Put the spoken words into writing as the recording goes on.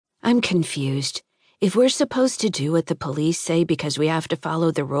I'm confused. If we're supposed to do what the police say because we have to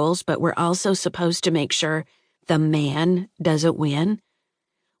follow the rules, but we're also supposed to make sure the man doesn't win,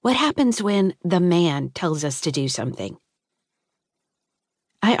 what happens when the man tells us to do something?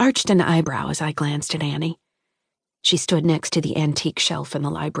 I arched an eyebrow as I glanced at Annie. She stood next to the antique shelf in the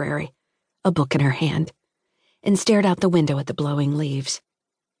library, a book in her hand, and stared out the window at the blowing leaves.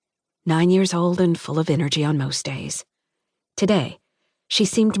 9 years old and full of energy on most days. Today, she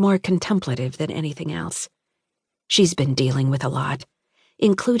seemed more contemplative than anything else. She's been dealing with a lot,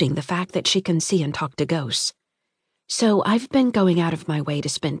 including the fact that she can see and talk to ghosts. So I've been going out of my way to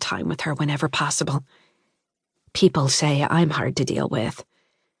spend time with her whenever possible. People say I'm hard to deal with,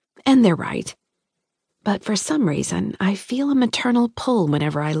 and they're right. But for some reason, I feel a maternal pull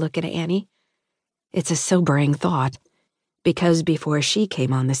whenever I look at Annie. It's a sobering thought, because before she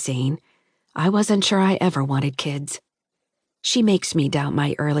came on the scene, I wasn't sure I ever wanted kids. She makes me doubt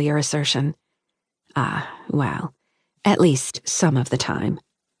my earlier assertion. Well, at least some of the time.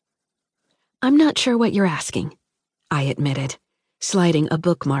 I'm not sure what you're asking, I admitted, sliding a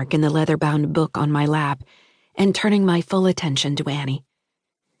bookmark in the leather-bound book on my lap and turning my full attention to Annie.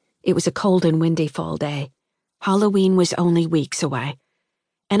 It was a cold and windy fall day. Halloween was only weeks away,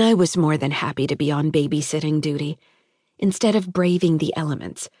 and I was more than happy to be on babysitting duty, instead of braving the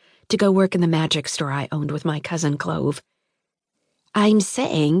elements to go work in the magic store I owned with my cousin Clove. I'm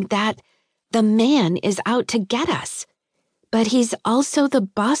saying that the man is out to get us, but he's also the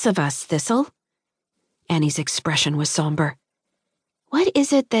boss of us, Thistle. Annie's expression was somber. What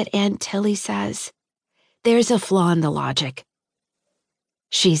is it that Aunt Tilly says? There's a flaw in the logic.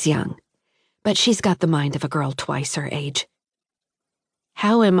 She's young, but she's got the mind of a girl twice her age.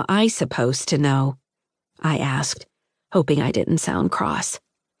 How am I supposed to know? I asked, hoping I didn't sound cross.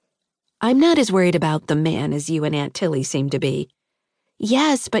 I'm not as worried about the man as you and Aunt Tilly seem to be.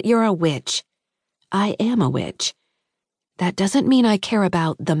 Yes, but you're a witch. I am a witch. That doesn't mean I care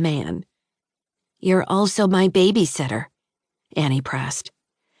about the man. You're also my babysitter, Annie pressed.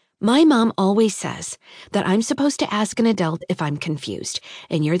 My mom always says that I'm supposed to ask an adult if I'm confused,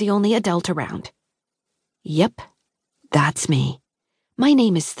 and you're the only adult around. Yep, that's me. My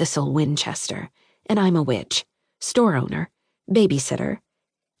name is Thistle Winchester, and I'm a witch, store owner, babysitter,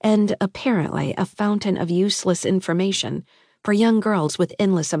 and apparently a fountain of useless information for young girls with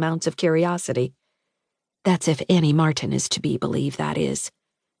endless amounts of curiosity. That's if Annie Martin is to be believed, that is.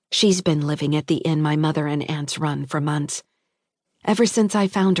 She's been living at the inn my mother and aunts run for months, ever since I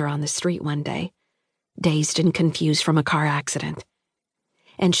found her on the street one day, dazed and confused from a car accident.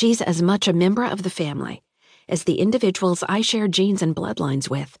 And she's as much a member of the family as the individuals I share genes and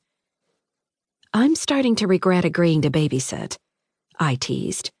bloodlines with. I'm starting to regret agreeing to babysit, I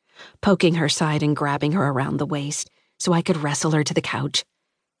teased, poking her side and grabbing her around the waist so I could wrestle her to the couch.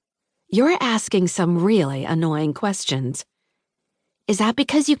 You're asking some really annoying questions. Is that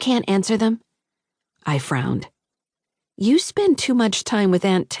because you can't answer them? I frowned. You spend too much time with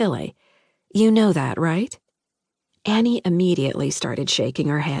Aunt Tilly. You know that, right? Annie immediately started shaking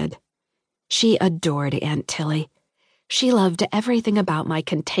her head. She adored Aunt Tilly. She loved everything about my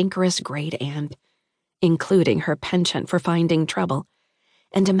cantankerous great aunt, including her penchant for finding trouble,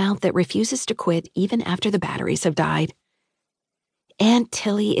 and a mouth that refuses to quit even after the batteries have died. Aunt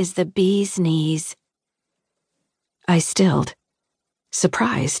Tilly is the bee's knees. I stilled,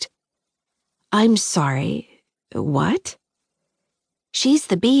 surprised. I'm sorry, what? She's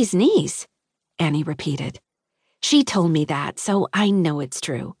the bee's knees, Annie repeated. She told me that, so I know it's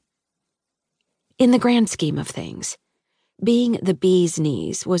true. In the grand scheme of things, being the bee's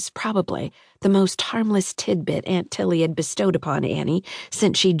knees was probably the most harmless tidbit Aunt Tilly had bestowed upon Annie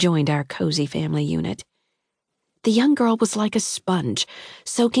since she joined our cozy family unit. The young girl was like a sponge,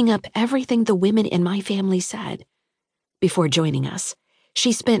 soaking up everything the women in my family said. Before joining us,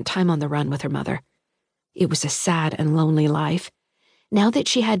 she spent time on the run with her mother. It was a sad and lonely life. Now that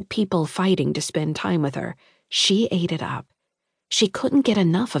she had people fighting to spend time with her, she ate it up. She couldn't get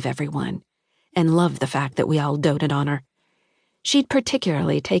enough of everyone, and loved the fact that we all doted on her. She'd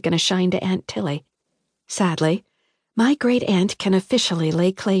particularly taken a shine to Aunt Tilly. Sadly, my great-aunt can officially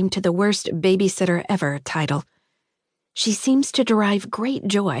lay claim to the worst babysitter ever title. She seems to derive great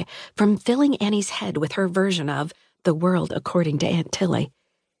joy from filling Annie's head with her version of the world according to Aunt Tilly.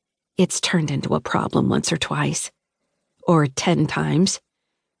 It's turned into a problem once or twice. Or 10 times.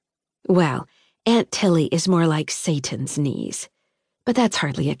 Well, Aunt Tilly is more like Satan's knees. But that's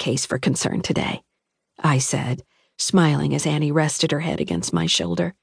hardly a case for concern today, I said, smiling as Annie rested her head against my shoulder.